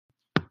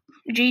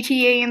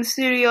GTA in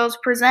Studios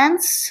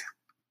presents...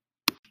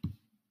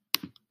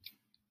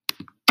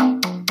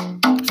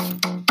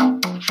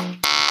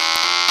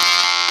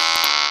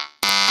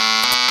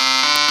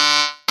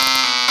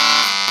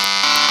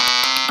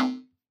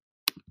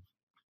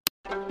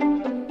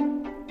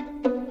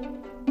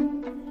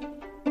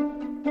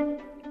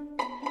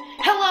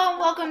 Hello and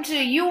welcome to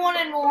You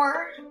Wanted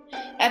More,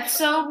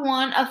 Episode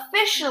 1,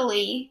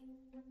 officially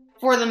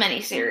for the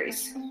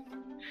miniseries.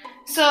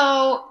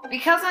 So,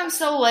 because I'm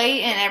so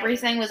late and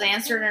everything was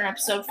answered in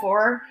Episode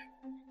 4,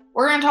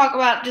 we're going to talk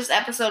about just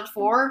Episode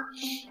 4,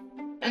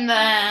 and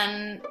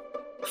then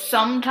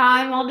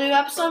sometime I'll do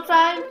Episode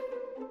 5,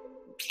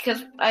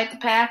 because I have to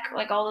pack,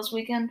 all this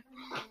weekend.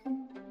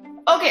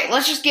 Okay,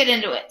 let's just get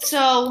into it.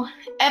 So,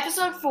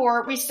 Episode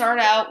 4, we start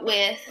out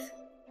with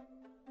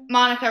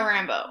Monica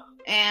Rambeau.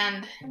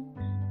 And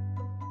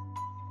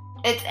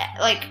it's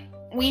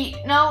we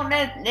know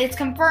that it's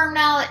confirmed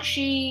now that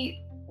she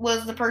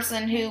was the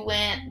person who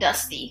went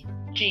dusty.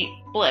 She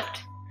blipped,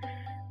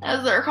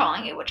 as they're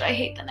calling it, which I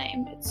hate the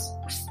name. It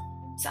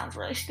sounds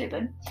really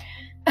stupid.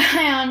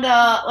 And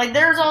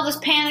there's all this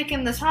panic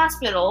in this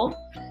hospital,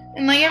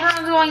 and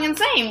everyone's going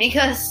insane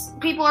because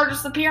people are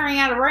just appearing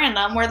out of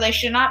random where they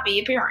should not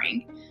be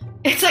appearing.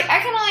 It's I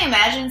can only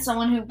imagine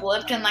someone who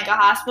blipped in a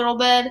hospital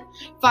bed.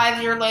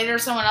 5 years later,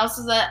 someone else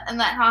is in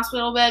that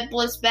hospital bed,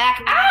 blips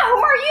back. Ah,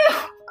 who are you?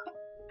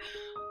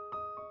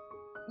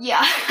 Yeah,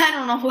 I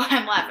don't know why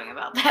I'm laughing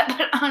about that,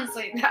 but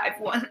honestly,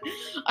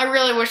 I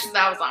really wish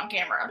that was on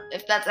camera.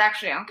 If that's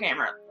actually on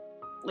camera,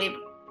 leave a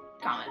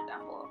comment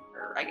down below,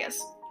 or I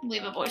guess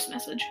leave a voice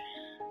message.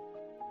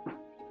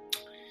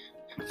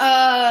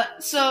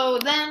 So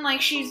then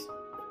she's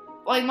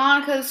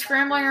Monica's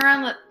scrambling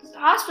around the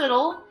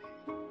hospital,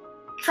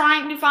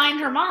 trying to find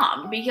her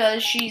mom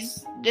because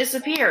she's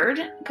disappeared,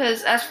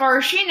 because as far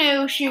as she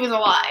knew, she was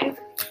alive.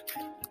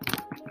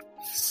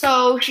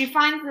 So she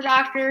finds the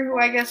doctor, who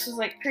I guess was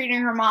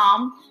treating her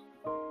mom,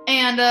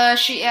 and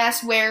she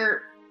asks,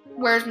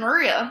 where's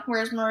Maria?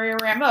 Where's Maria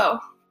Rambeau?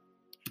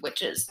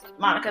 Which is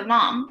Monica's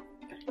mom.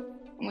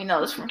 We know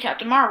this from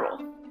Captain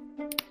Marvel.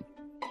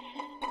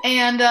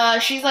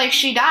 And she's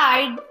she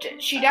died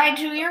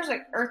 2 years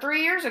or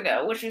 3 years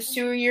ago, which is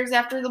 2 years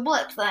after the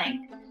blip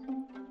thing.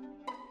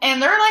 And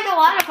there are a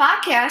lot of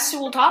podcasts who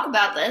will talk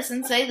about this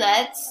and say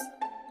that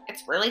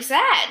it's really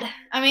sad.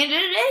 I mean,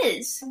 it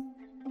is.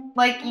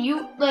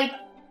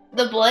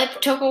 The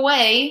blip took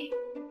away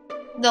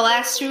the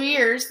last 2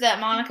 years that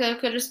Monica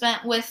could have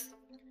spent with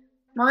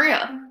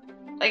Maria.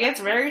 It's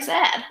very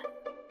sad.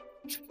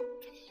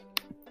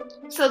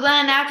 So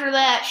then after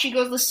that, she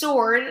goes to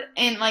Sword,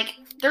 and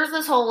there's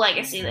this whole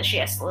legacy that she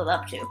has to live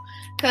up to.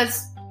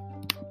 Because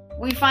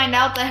we find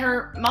out that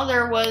her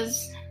mother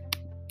was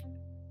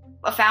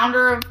a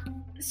founder of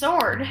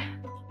Sword.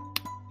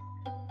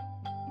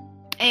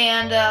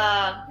 And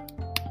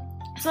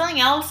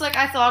something else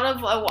I thought of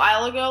a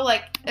while ago,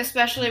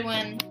 especially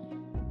when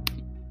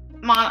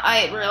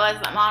I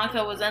realized that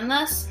Monica was in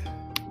this,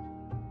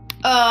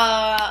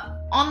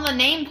 on the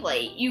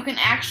nameplate you can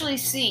actually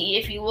see,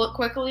 if you look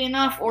quickly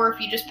enough, or if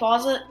you just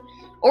pause it,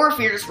 or if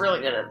you're just really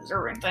good at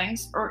observing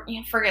things, or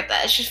forget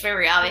that, it's just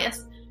very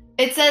obvious.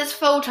 It says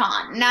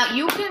Photon. Now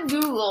you can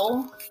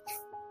Google,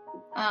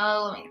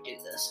 let me do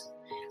this.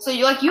 So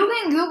you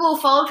can Google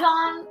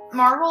Photon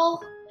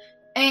Marvel,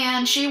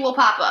 and she will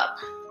pop up.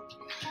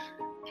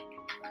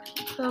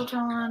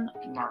 Photon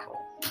Marvel.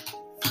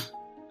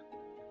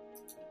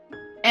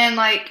 And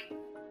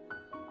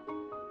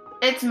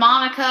it's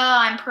Monica.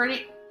 I'm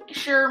pretty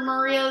sure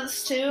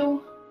Maria's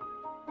too.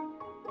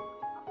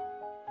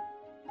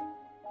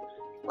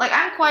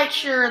 I'm quite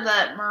sure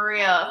that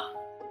Maria...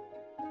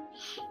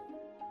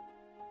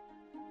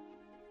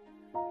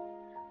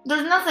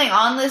 There's nothing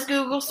on this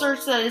Google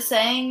search that is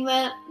saying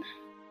that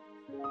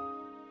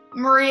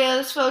Maria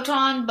is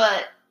Photon,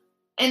 but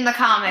in the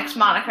comics,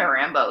 Monica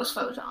Rambeau is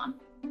Photon.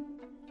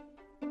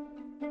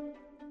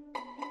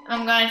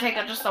 I'm going to take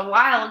just a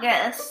wild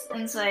guess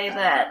and say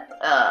that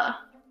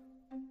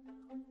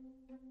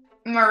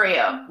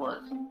Maria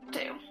was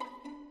too.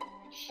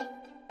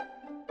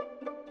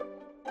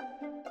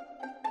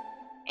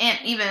 And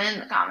even in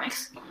the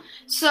comics.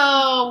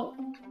 So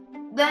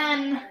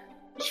then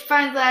she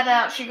finds that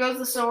out. She goes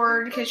to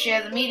Sword because she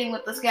has a meeting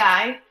with this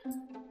guy,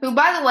 who,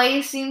 by the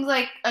way, seems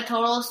like a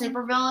total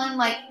supervillain.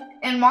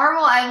 In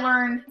Marvel, I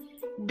learned,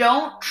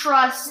 don't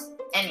trust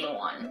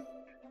anyone.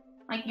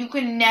 You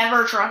can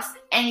never trust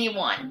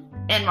anyone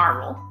in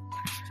Marvel.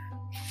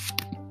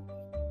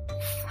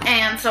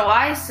 And so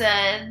I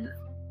said,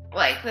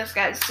 this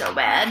guy's so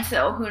bad,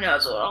 so who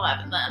knows what will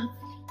happen then.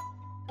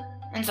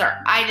 And sorry,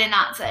 I did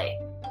not say,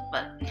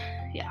 but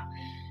yeah.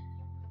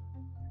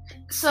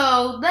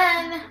 So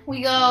then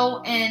we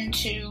go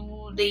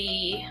into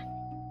the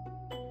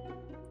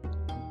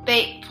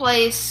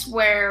place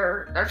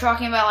where they're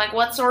talking about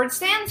what Sword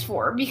stands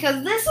for,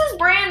 because this is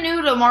brand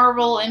new to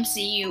Marvel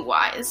MCU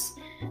wise.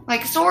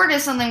 Sword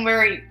is something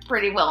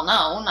pretty well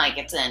known.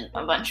 It's in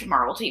a bunch of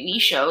Marvel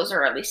TV shows,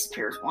 or at least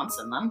appears once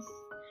in them.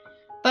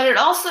 But it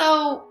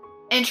also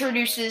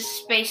introduces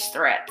space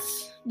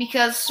threats.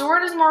 Because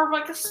Sword is more of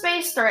like a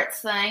space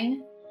threats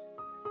thing.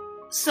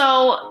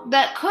 So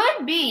that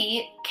could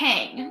be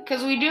Kang.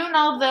 Because we do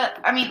know that,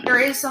 I mean, there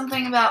is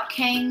something about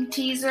Kang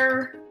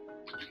teaser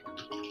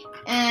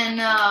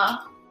in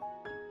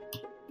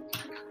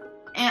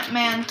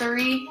Ant-Man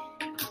 3.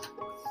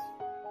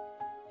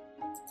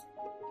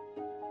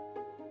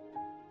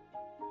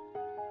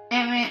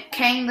 Ant-Man,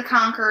 Kang the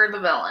Conqueror, the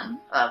villain.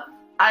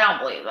 I don't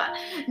believe that.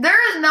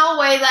 There is no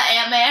way that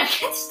Ant-Man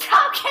can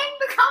stop Kang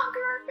the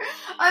Conqueror.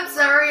 I'm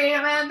sorry,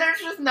 Ant-Man. There's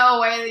just no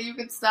way that you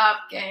can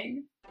stop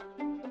Kang.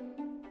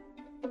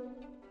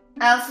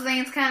 I also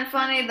think it's kind of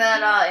funny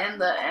that in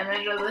the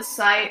image of this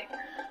site,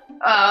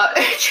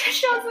 it just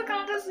shows the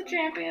Contest of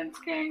Champions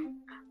King.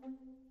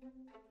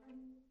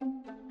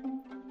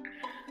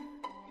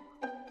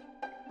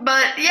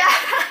 But yeah.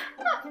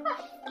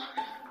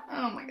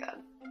 Oh my god.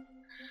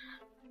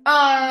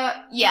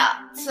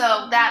 Yeah,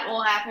 so that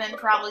will happen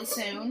probably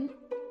soon.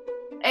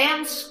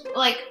 And,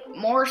 like,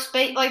 more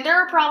space, like, there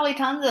are probably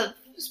tons of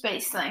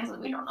space things that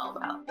we don't know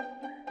about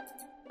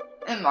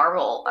in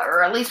Marvel,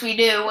 or at least we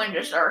do and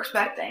just are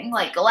expecting,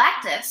 like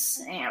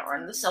Galactus,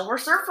 or the Silver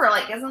Surfer,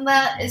 like,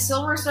 is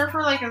Silver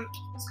Surfer, like, a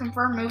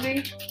confirmed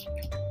movie?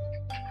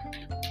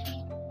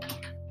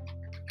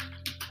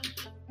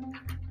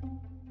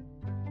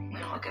 Let me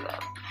look it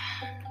up.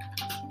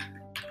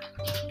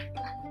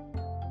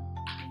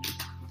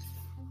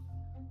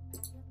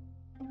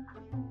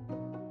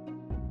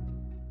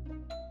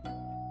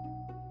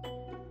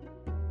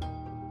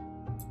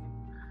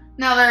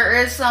 Now, there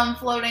is some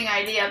floating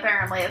idea,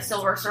 apparently, of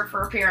Silver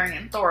Surfer appearing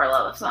in Thor: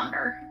 Love of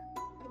Thunder.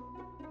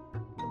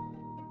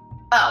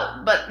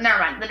 Oh, but never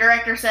mind. The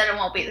director said it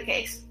won't be the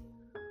case.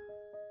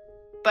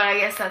 But I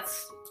guess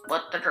that's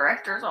what the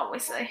directors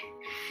always say.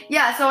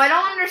 Yeah, so I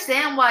don't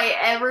understand why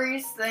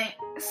every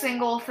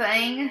single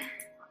thing,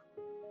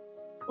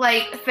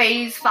 like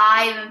Phase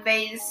 5 and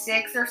Phase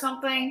 6 or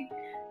something,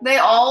 they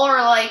all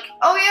are like,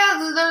 oh yeah,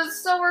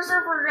 there's Silver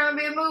Surfer gonna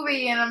be a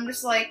movie, and I'm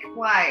just like,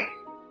 why?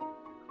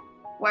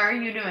 Why are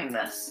you doing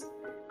this?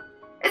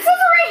 It says it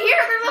right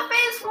here. There's a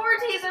Phase 4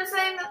 teaser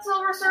saying that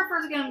Silver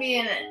Surfer's gonna be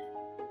in it.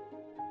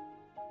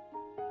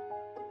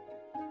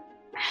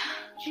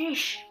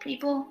 Jeez,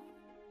 people.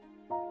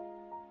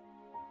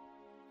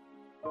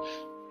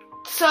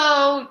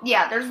 So,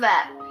 yeah, there's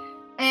that.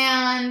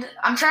 And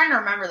I'm trying to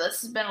remember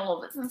this. It's been a little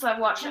bit since I've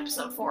watched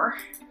episode 4.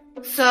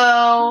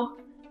 So,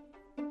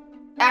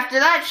 after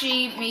that,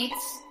 she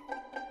meets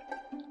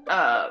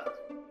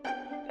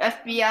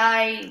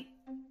FBI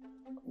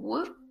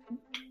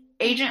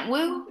Agent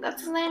Wu,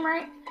 that's his name,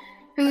 right?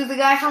 Who's the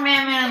guy from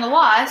Ant-Man and the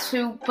Wasp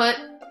who put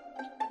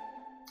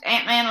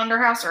Ant-Man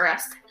under house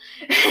arrest.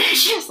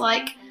 She's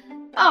like,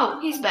 oh,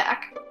 he's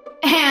back.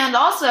 And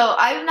also,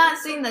 I've not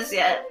seen this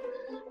yet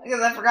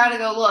because I forgot to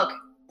go look.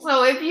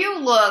 So if you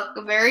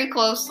look very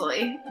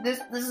closely,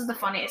 this is the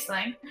funniest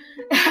thing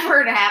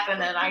ever to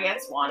happen in, I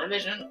guess,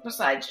 WandaVision,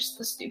 besides just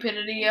the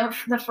stupidity of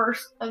the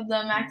first of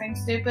them acting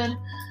stupid.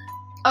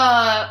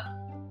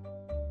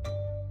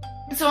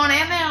 So in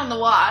Ant-Man and the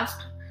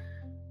Wasp,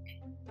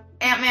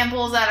 Ant-Man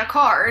pulls out a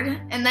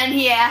card, and then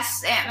he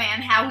asks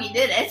Ant-Man how he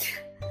did it.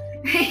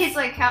 He's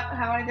like,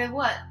 how I did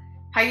what?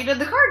 How you did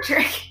the card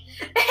trick?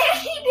 And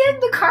he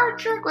did the card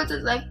trick with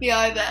his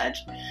FBI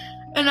badge.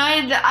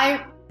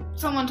 And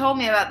someone told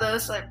me about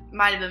this, it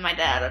might have been my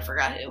dad, I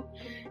forgot who.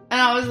 And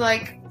I was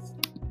like,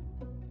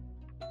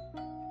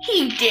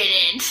 he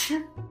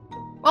didn't.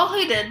 Well,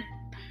 he did.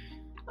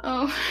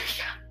 Oh my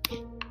god.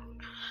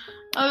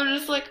 I was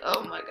just like,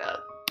 oh my god.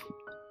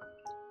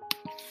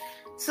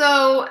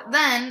 So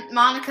then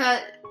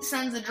Monica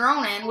sends a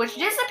drone in, which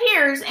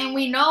disappears, and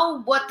we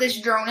know what this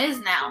drone is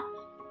now.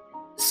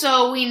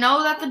 So we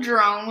know that the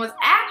drone was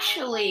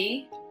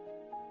actually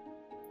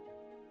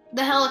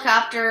the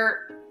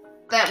helicopter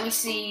that we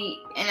see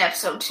in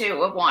episode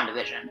 2 of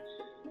WandaVision.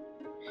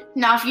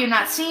 Now, if you've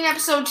not seen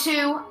episode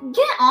 2,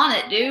 get on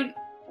it, dude.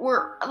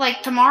 We're,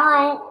 like,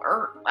 tomorrow,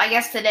 or I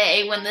guess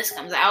today, when this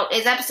comes out,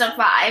 is episode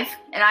 5,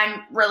 and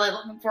I'm really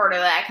looking forward to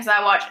that, because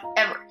I watch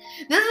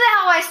This is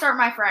how I start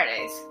my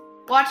Fridays.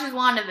 Watches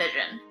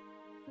WandaVision.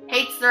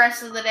 Hates the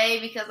rest of the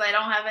day, because I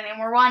don't have any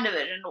more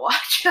WandaVision to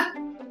watch.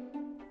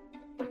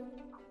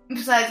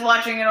 Besides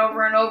watching it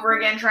over and over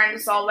again, trying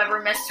to solve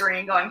every mystery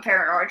and going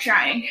paranoid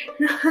trying.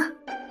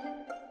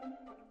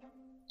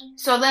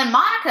 So then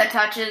Monica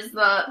touches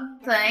the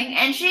thing,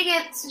 and she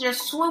gets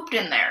just swooped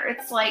in there.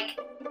 It's like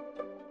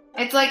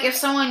if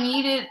someone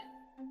needed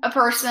a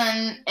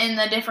person in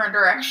a different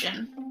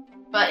direction,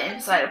 but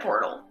inside a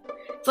portal.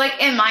 It's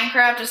like in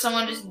Minecraft if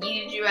someone just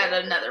needed you at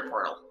another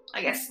portal.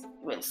 I guess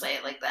we'll say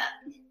it like that.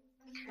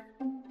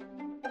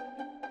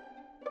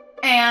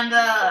 And,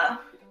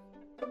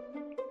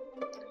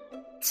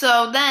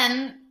 so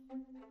then,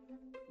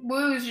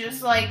 Wu's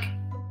just like,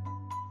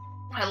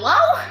 hello?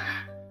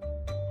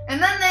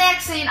 And then the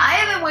next scene, I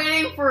have been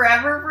waiting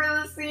forever for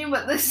this scene,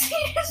 but this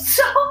scene is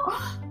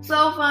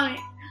so funny.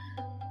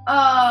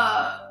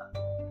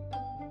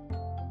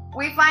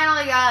 We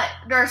finally got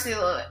Darcy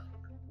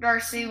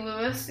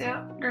Lewis,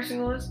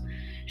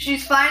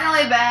 she's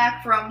finally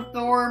back from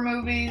Thor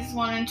movies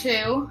 1 and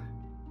 2.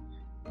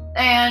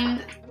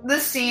 And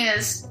this scene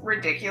is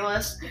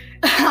ridiculous.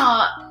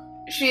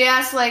 She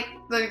asks, like,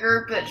 the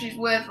group that she's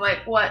with, like,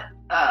 what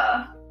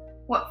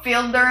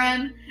field they're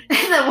in.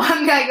 And the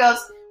one guy goes,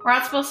 "We're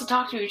not supposed to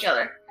talk to each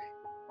other."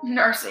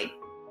 Darcy.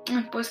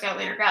 Boy Scout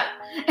leader, got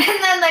it.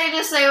 And then they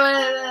just say what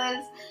it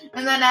is.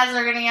 And then as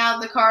they're getting out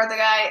of the car, the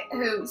guy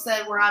who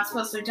said we're not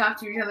supposed to talk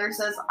to each other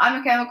says,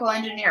 "I'm a chemical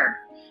engineer."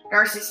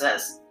 Darcy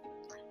says,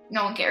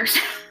 "No one cares."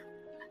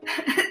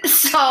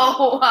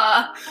 So,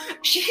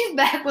 she's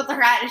back with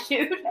her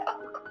attitude.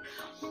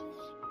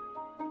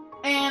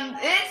 And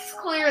it's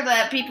clear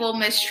that people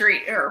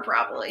mistreat her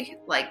probably.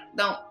 Like,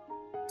 don't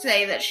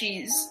say that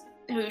she's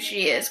who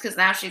she is, because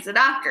now she's a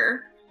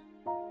doctor.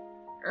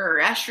 Or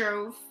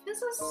astrophysicist,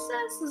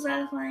 is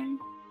that a thing?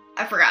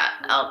 I forgot.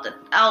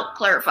 I'll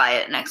clarify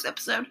it next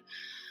episode.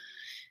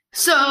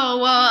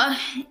 So,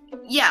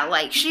 yeah,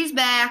 like, she's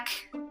back,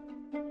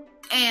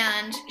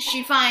 and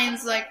she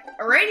finds, like,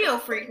 a radio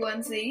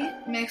frequency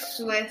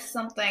mixed with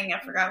something, I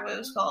forgot what it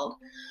was called.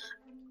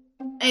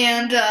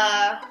 And,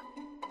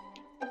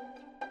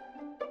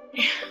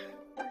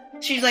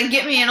 she's like,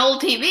 "Get me an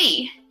old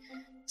TV."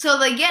 So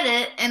they get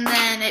it, and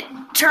then it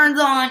turns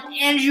on,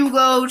 and you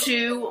go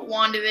to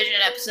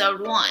WandaVision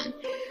episode 1.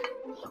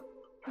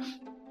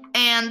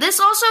 And this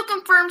also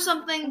confirms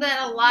something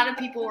that a lot of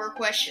people were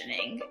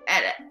questioning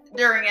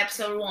during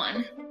episode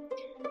 1.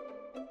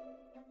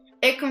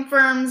 It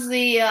confirms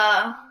the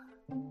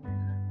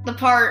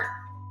part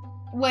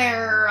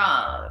where,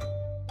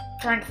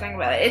 trying to think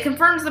about it. It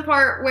confirms the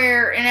part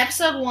where in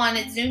episode 1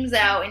 it zooms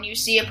out and you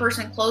see a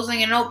person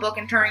closing a notebook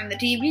and turning the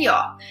TV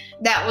off.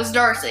 That was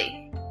Darcy.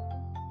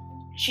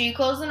 She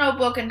closed the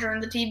notebook and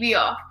turned the TV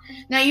off.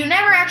 Now, you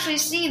never actually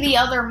see the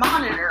other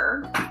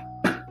monitor,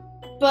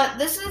 but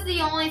this is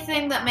the only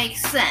thing that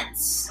makes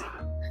sense.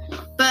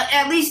 But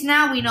at least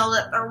now we know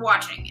that they're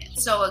watching it.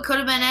 So it could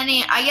have been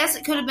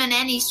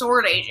any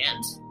SWORD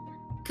agent,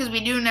 because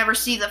we do never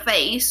see the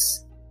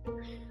face.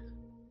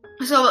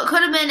 So it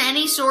could have been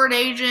any SWORD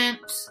agent,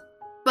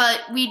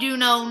 but we do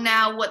know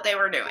now what they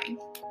were doing.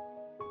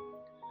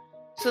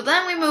 So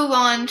then we move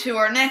on to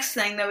our next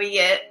thing that we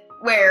get,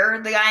 where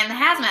the guy in the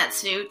hazmat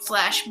suit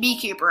 /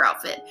 beekeeper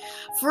outfit.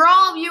 For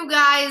all of you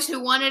guys who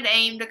wanted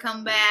AIM to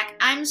come back,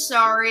 I'm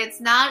sorry,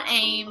 it's not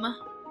AIM.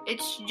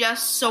 It's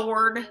just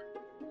SWORD. And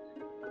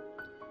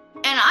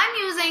I'm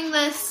using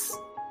this...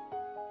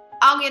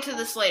 I'll get to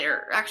this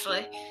later,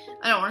 actually.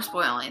 I don't want to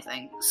spoil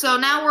anything. So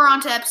now we're on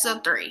to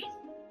episode 3.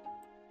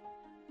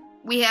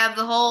 We have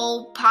the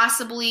whole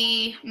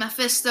possibly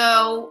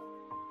Mephisto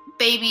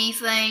baby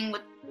thing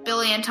with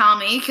Billy and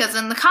Tommy, because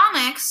in the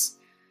comics...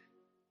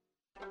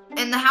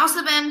 In the House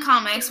of M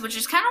comics, which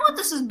is kind of what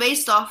this is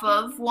based off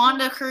of,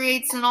 Wanda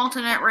creates an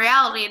alternate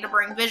reality to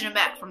bring Vision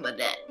back from the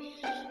dead.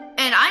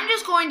 And I'm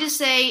just going to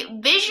say,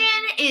 Vision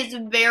is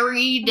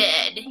very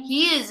dead.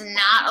 He is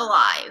not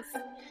alive.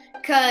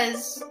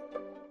 Because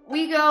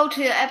we go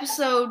to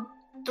episode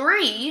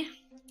 3.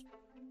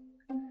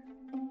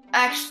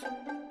 Actually,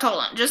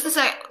 hold on, just a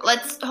sec.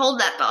 Let's hold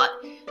that thought.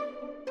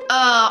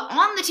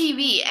 On the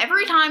TV,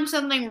 every time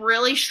something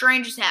really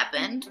strange has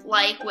happened,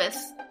 like with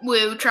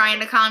Wu trying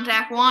to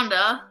contact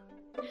Wanda,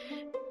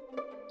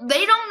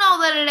 they don't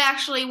know that it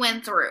actually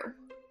went through.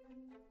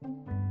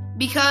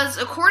 Because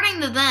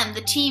according to them,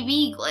 the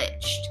TV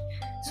glitched.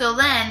 So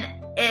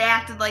then, it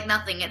acted like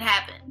nothing had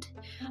happened.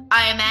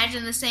 I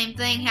imagine the same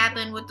thing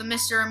happened with the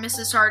Mr. and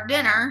Mrs. Hart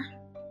dinner.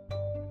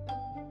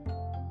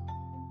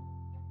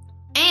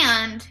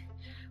 And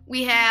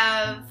we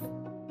have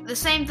the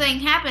same thing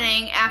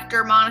happening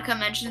after Monica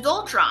mentions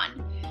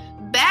Ultron.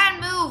 Bad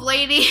move,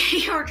 lady.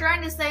 You were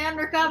trying to stay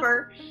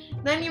undercover.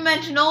 Then you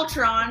mentioned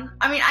Ultron.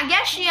 I mean, I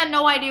guess she had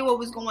no idea what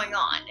was going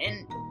on.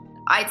 And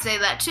I'd say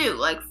that too.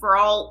 Like, for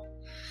all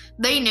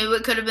they knew,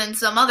 it could have been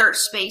some other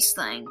space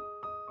thing.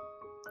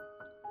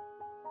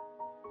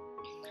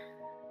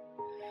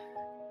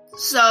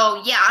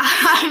 So, yeah.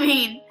 I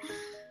mean,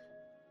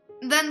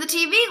 then the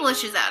TV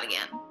glitches out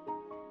again.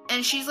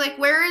 And she's like,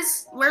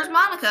 where's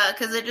Monica?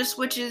 Because it just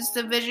switches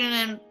to Vision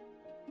and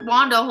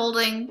Wanda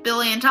holding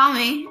Billy and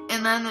Tommy,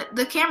 and then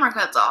the camera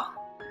cuts off.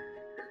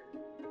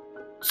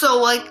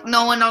 So, like,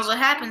 no one knows what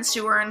happens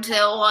to her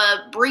until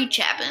a breach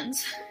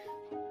happens.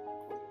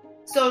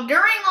 So,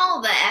 during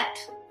all that,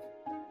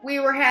 we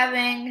were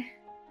having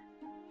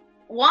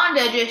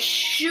Wanda just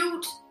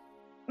shoot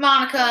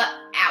Monica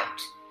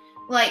out.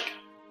 Like,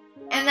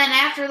 and then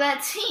after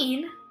that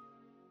scene,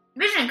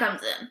 Vision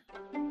comes in.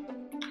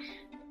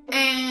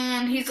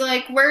 And he's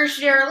like, where's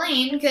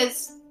Geraldine?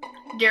 Because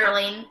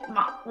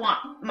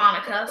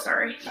Monica,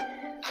 sorry.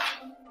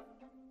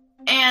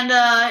 And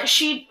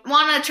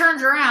Wanda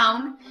turns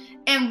around,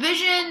 and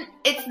Vision,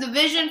 it's the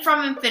Vision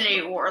from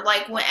Infinity War,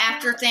 like when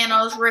after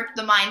Thanos ripped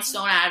the Mind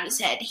Stone out of his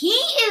head. He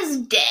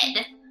is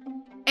dead.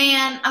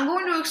 And I'm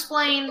going to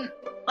explain,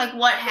 like,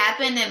 what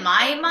happened in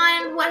my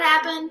mind, what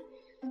happened.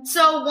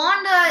 So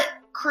Wanda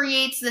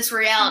creates this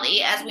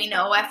reality, as we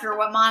know, after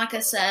what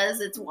Monica says,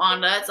 it's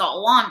Wanda, it's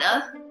all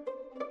Wanda.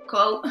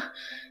 Quote.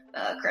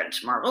 credit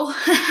to Marvel.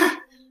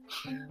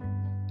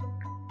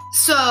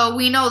 So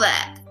we know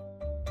that.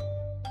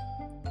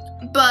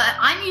 But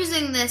I'm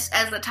using this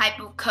as a type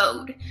of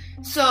code.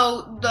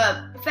 So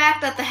the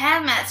fact that the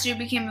hazmat suit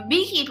became a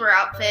beekeeper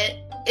outfit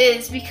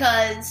is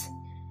because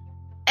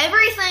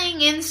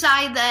everything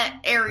inside that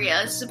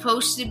area is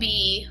supposed to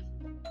be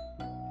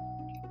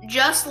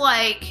just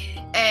like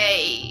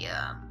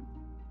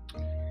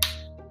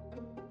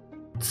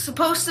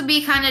supposed to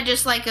be kind of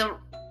just like a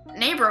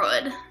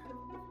neighborhood.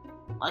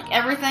 Like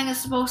everything is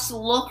supposed to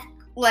look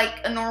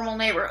like a normal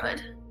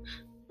neighborhood.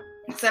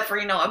 Except for,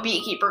 a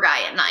beekeeper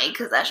guy at night,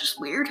 because that's just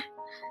weird.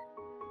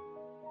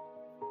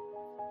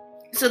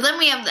 So then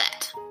we have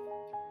that.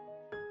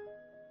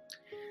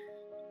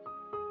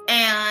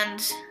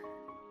 And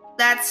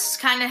that's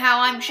kind of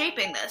how I'm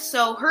shaping this.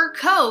 So her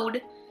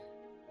code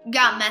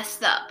got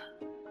messed up.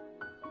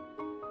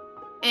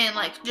 And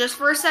just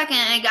for a second,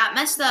 it got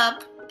messed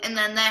up, and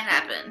then that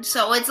happened.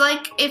 So it's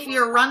like if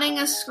you're running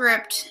a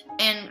script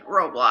in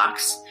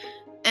Roblox,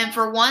 and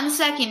for 1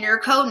 second your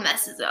code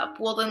messes up,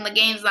 well then the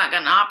game's not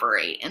going to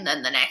operate, and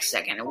then the next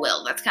second it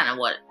will. That's kind of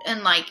what,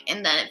 and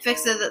then it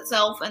fixes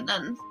itself, and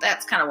then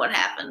that's kind of what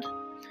happened.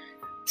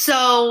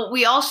 So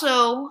we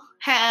also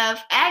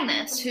have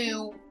Agnes,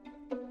 who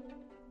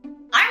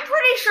I'm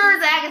pretty sure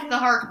is Agatha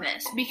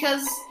Harkness,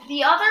 because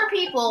the other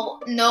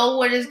people know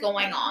what is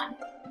going on.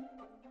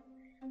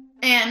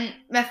 And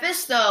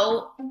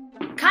Mephisto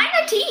kind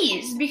of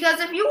teased, because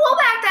if you go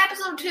back to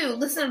episode 2,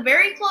 listen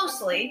very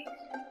closely,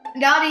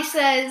 Dottie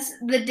says,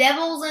 the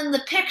devil's in the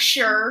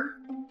picture,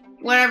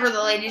 whatever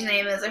the lady's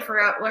name is, I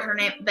forgot what her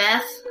name,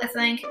 Beth, I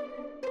think.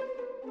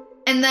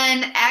 And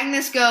then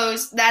Agnes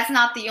goes, that's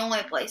not the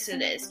only place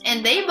it is.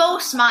 And they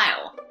both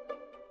smile.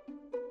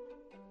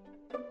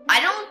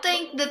 I don't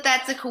think that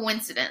that's a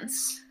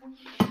coincidence.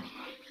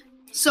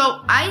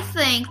 So I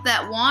think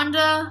that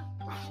Wanda,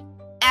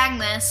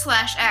 Agnes /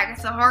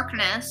 Agatha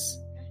Harkness,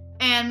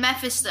 and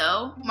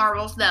Mephisto,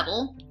 Marvel's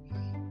devil,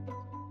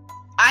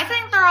 I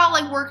think they're all,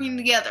 working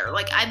together.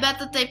 I bet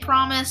that they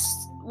promised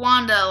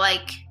Wanda,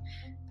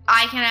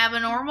 I can have a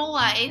normal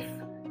life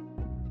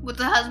with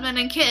a husband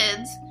and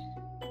kids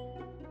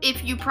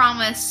if you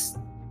promise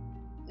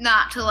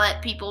not to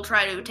let people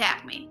try to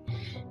attack me.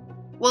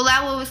 Well,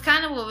 that was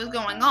kind of what was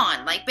going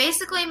on.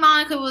 Basically,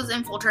 Monica was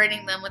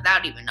infiltrating them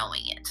without even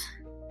knowing it.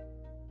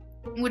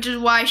 Which is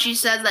why she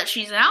says that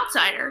she's an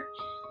outsider.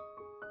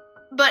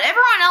 But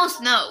everyone else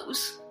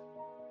knows.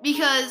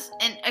 Because,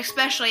 and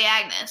especially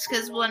Agnes,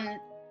 because when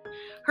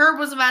Herb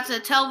was about to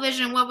tell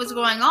Vision what was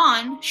going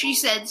on, she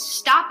said,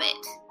 stop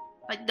it.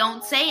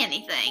 Don't say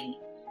anything.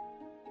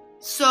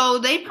 So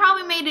they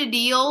probably made a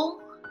deal,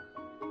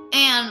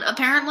 and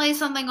apparently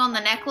something on the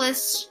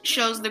necklace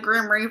shows the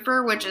Grim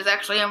Reaper, which is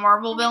actually a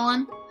Marvel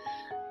villain.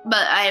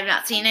 But I have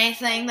not seen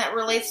anything that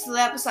relates to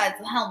that besides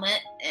the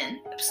helmet in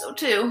episode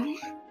 2.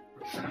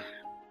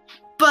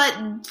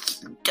 But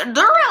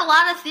there are a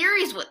lot of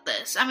theories with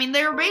this. I mean,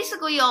 they were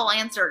basically all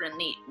answered, and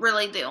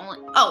really the only...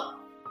 Oh,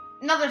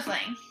 another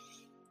thing.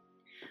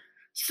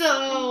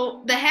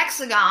 So, the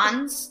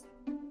hexagons,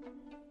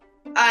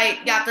 I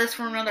got this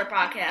from another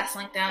podcast,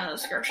 linked down in the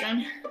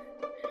description,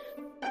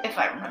 if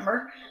I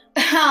remember.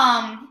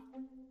 And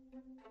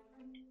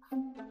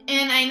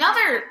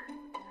another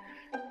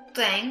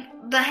thing,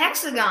 the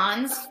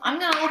hexagons, I'm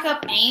going to look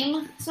up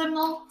AIM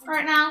symbol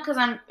right now, because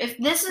if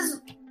this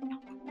is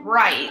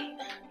right,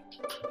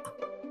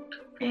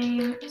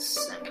 AIM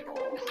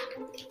symbol.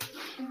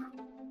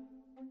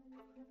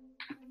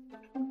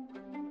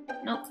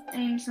 Nope,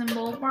 AIM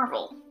symbol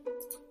Marvel.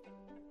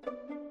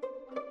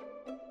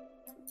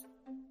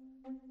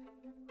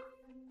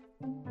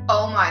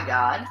 Oh my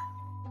god.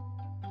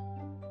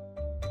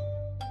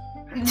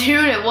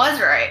 Dude, it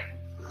was right.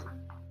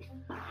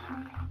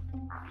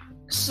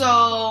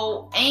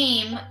 So,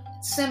 AIM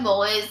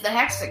symbol is the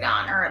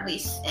hexagon, or at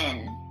least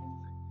in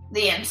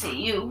the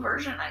MCU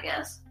version, I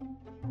guess.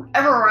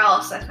 Everywhere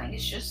else, I think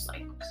it's just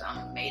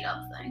some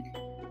made-up thing.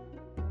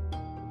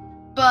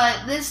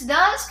 But this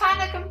does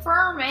kind of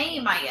confirm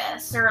AIM, I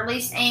guess, or at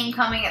least AIM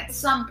coming at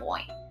some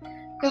point.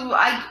 Because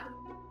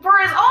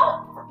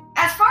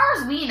as far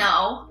as we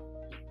know,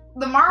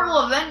 the Marvel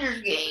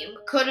Avengers game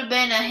could have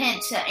been a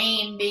hint to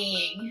AIM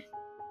being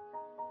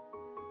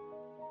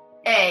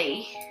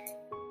a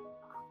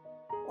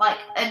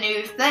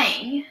new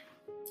thing.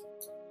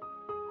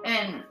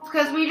 And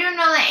because we do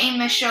know that AIM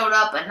has showed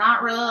up, but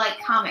not really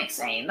comics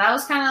AIM. That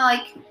was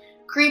kind of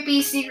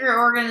creepy secret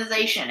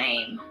organization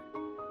AIM.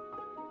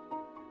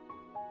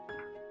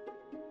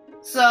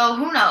 So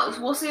who knows?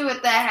 We'll see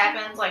what that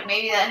happens.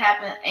 Maybe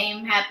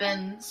AIM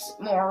happens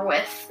more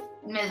with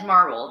Ms.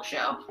 Marvel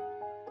show.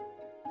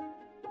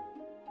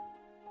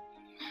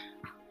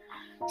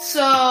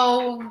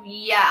 So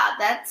yeah,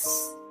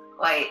 that's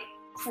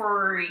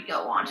before we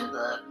go on to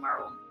the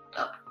Marvel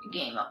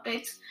game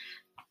updates.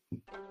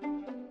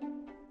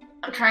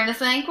 I'm trying to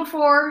think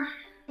before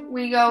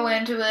we go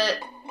into it,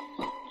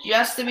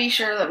 just to be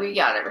sure that we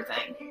got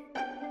everything.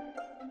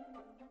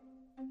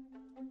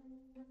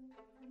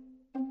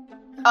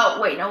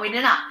 Oh, wait, no, we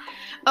did not.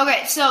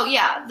 Okay, so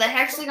yeah, the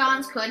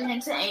hexagons could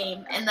hint to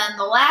AIM, and then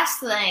the last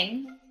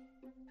thing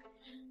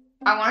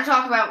I want to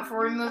talk about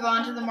before we move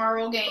on to the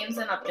Marvel games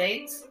and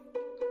updates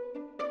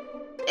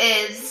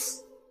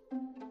is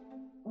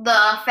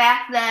the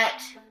fact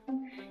that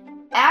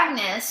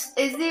Agnes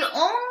is the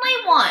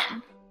only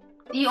one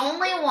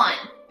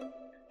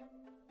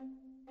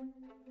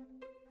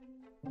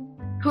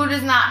who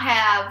does not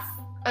have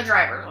a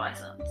driver's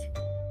license.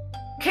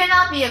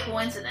 Cannot be a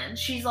coincidence.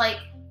 She's like,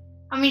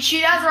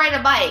 she does ride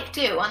a bike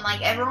too,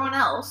 unlike everyone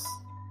else.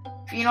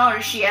 If you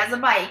notice, she has a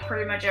bike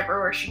pretty much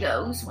everywhere she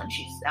goes when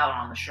she's out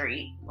on the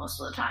street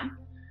most of the time.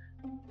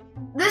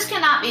 This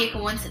cannot be a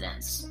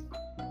coincidence.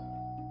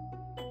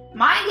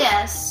 My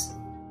guess,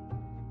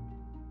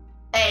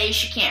 A,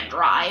 she can't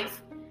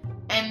drive,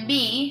 and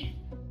B,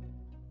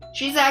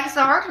 she's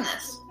Agatha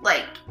Harkness.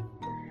 Like,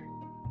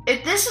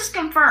 if this is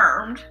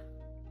confirmed,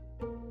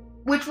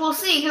 which we'll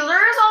see, because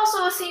there is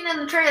also a scene in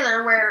the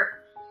trailer where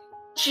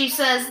she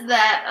says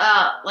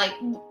that,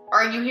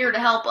 are you here to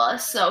help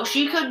us? So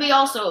she could be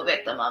also a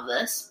victim of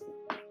this.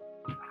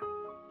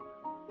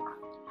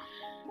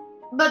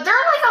 But there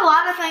are, a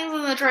lot of things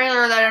in the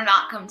trailer that have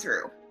not come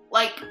through.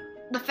 Like,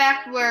 the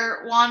fact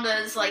where Wanda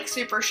is,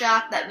 super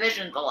shocked that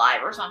Vision's alive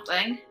or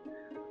something.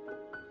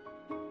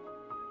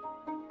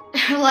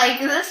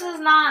 This is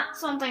not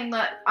something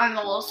that I'm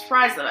a little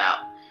surprised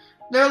about.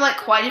 There are,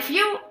 quite a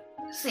few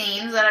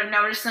scenes that I've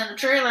noticed in the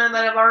trailer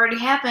that have already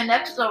happened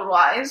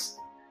episode-wise.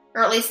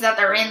 Or at least that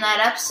they're in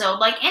that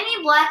episode.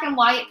 Any black and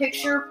white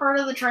picture part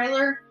of the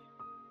trailer,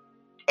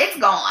 it's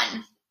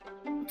gone.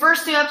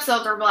 First 2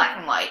 episodes are black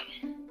and white.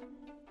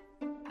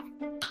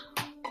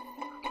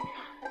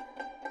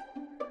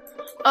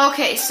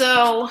 Okay,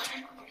 so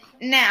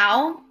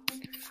now,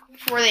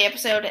 before the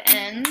episode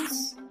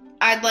ends,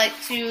 I'd like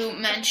to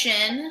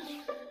mention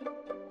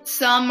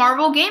some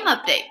Marvel game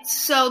updates.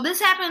 So this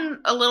happened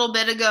a little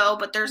bit ago,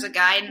 but there's a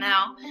guide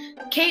now.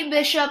 Kate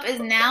Bishop is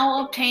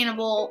now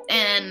obtainable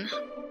in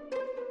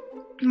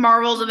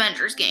Marvel's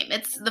Avengers game.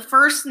 It's the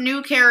first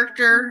new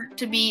character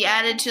to be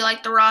added to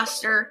the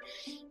roster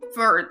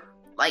for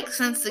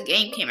since the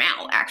game came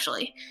out,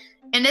 actually.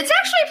 And it's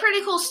actually a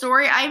pretty cool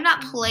story. I have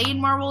not played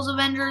Marvel's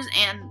Avengers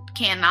and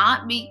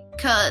cannot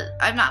because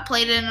I've not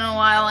played it in a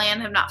while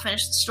and have not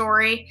finished the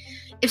story.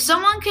 If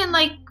someone can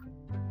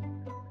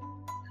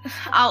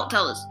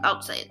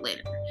I'll say it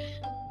later.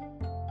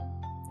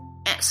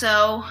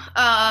 So,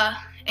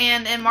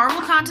 and in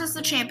Marvel Contest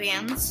of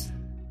Champions,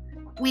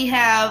 we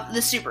have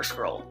the Super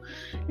Scroll.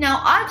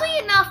 Now, oddly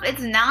enough,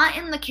 it's not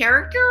in the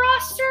character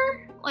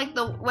roster,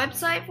 the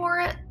website for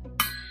it.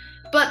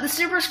 But the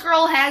Super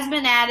Scroll has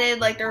been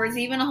added. There was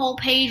even a whole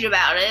page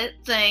about it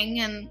thing,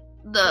 and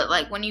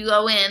the when you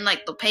go in,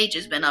 the page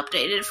has been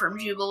updated from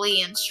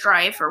Jubilee and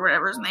Strife or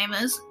whatever his name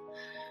is.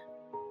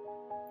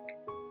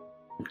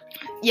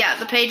 Yeah,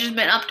 the page has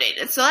been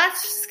updated. So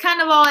that's kind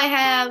of all I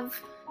have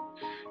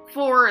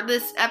for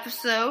this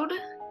episode.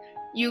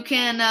 You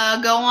can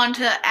go on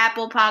to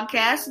Apple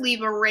Podcasts,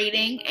 leave a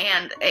rating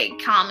and a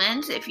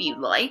comment if you'd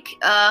like.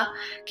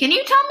 Can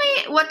you tell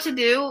me what to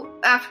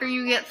do after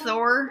you get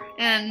Thor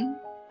and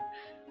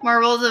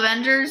Marvel's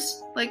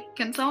Avengers?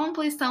 Can someone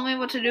please tell me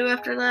what to do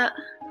after that?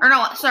 Or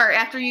no, sorry,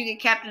 after you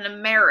get Captain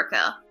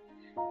America.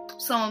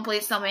 Someone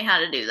please tell me how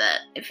to do that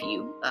if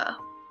you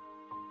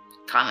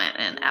comment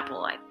in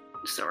Apple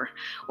Store.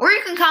 Or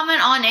you can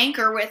comment on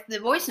Anchor with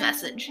the voice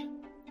message.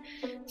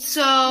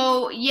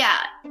 So,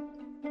 yeah.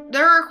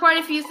 There are quite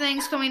a few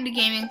things coming to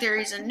Gaming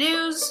Theories and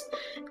News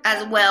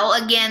as well.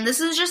 Again, this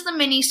is just a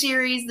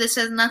mini-series. This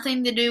has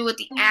nothing to do with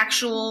the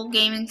actual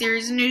Gaming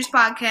Theories and News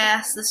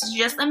podcast. This is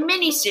just a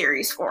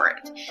mini-series for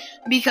it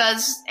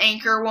because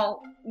Anchor won't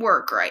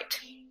work right.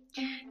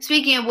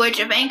 Speaking of which,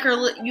 if Anchor,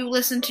 you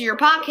listen to your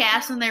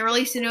podcast and they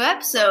release a new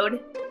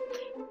episode,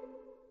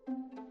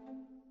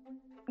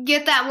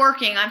 get that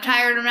working. I'm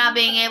tired of not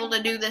being able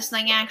to do this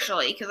thing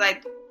actually because I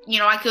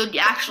could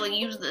actually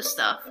use this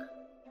stuff.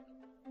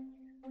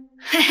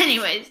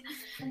 Anyways,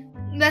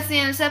 that's the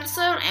end of this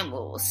episode, and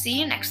we'll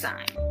see you next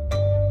time.